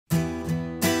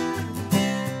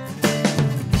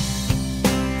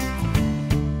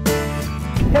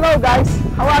Hello guys,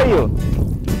 how are you?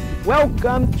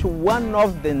 Welcome to one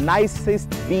of the nicest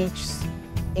beaches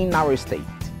in our state.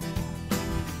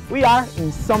 We are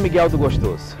in São Miguel do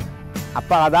Gostoso, a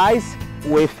paradise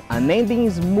with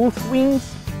unending smooth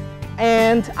winds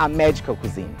and a magical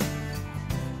cuisine.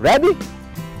 Ready?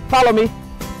 Follow me!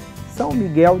 São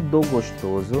Miguel do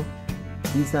Gostoso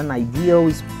is an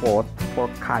ideal spot for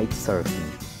kite surfing.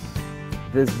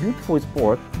 This beautiful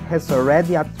sport has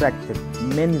already attracted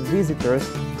many visitors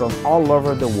from all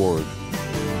over the world.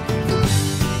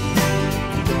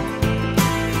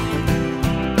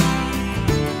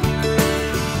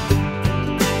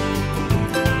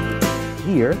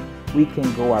 Here, we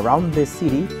can go around the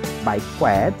city by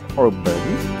quad or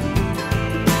buggy,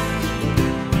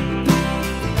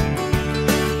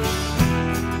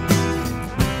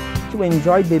 to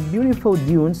enjoy the beautiful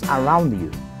dunes around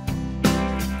you.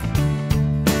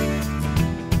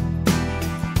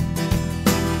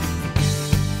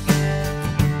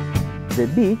 The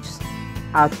beaches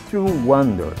are true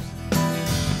wonders,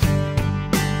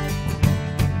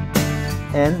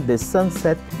 and the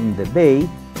sunset in the Bay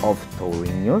of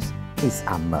Tourinhos is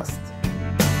a must.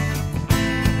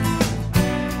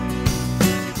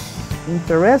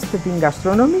 Interested in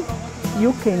gastronomy?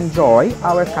 You can enjoy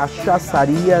our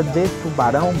Cachaçaria de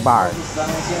Tubarão Bar.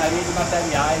 Engenharia de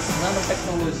materiais,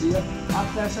 nanotecnologia,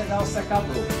 até chegar ao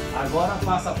secador. Agora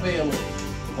passa pelo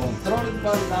controle de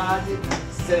qualidade,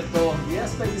 setor de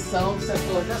expedição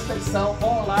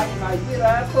online, vai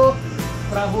direto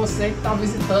para você que está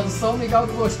visitando São Miguel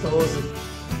do Gostoso.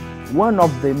 One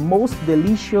of the most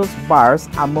delicious bars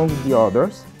among the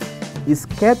others is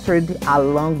scattered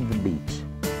along the beach.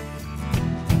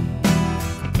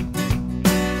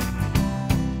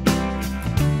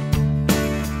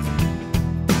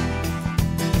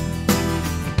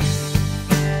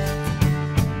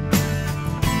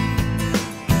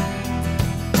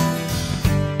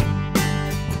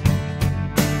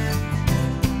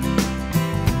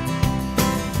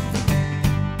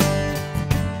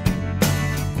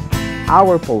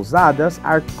 Our pousadas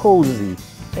are cozy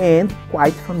and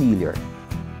quite familiar.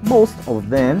 Most of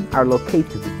them are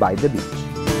located by the beach.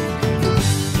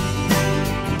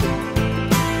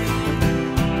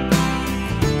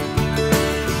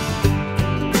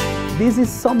 This is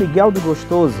São Miguel do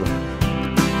Gostoso,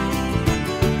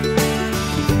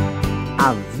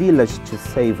 a village to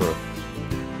savor.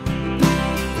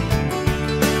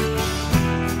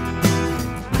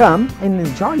 Come and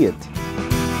enjoy it.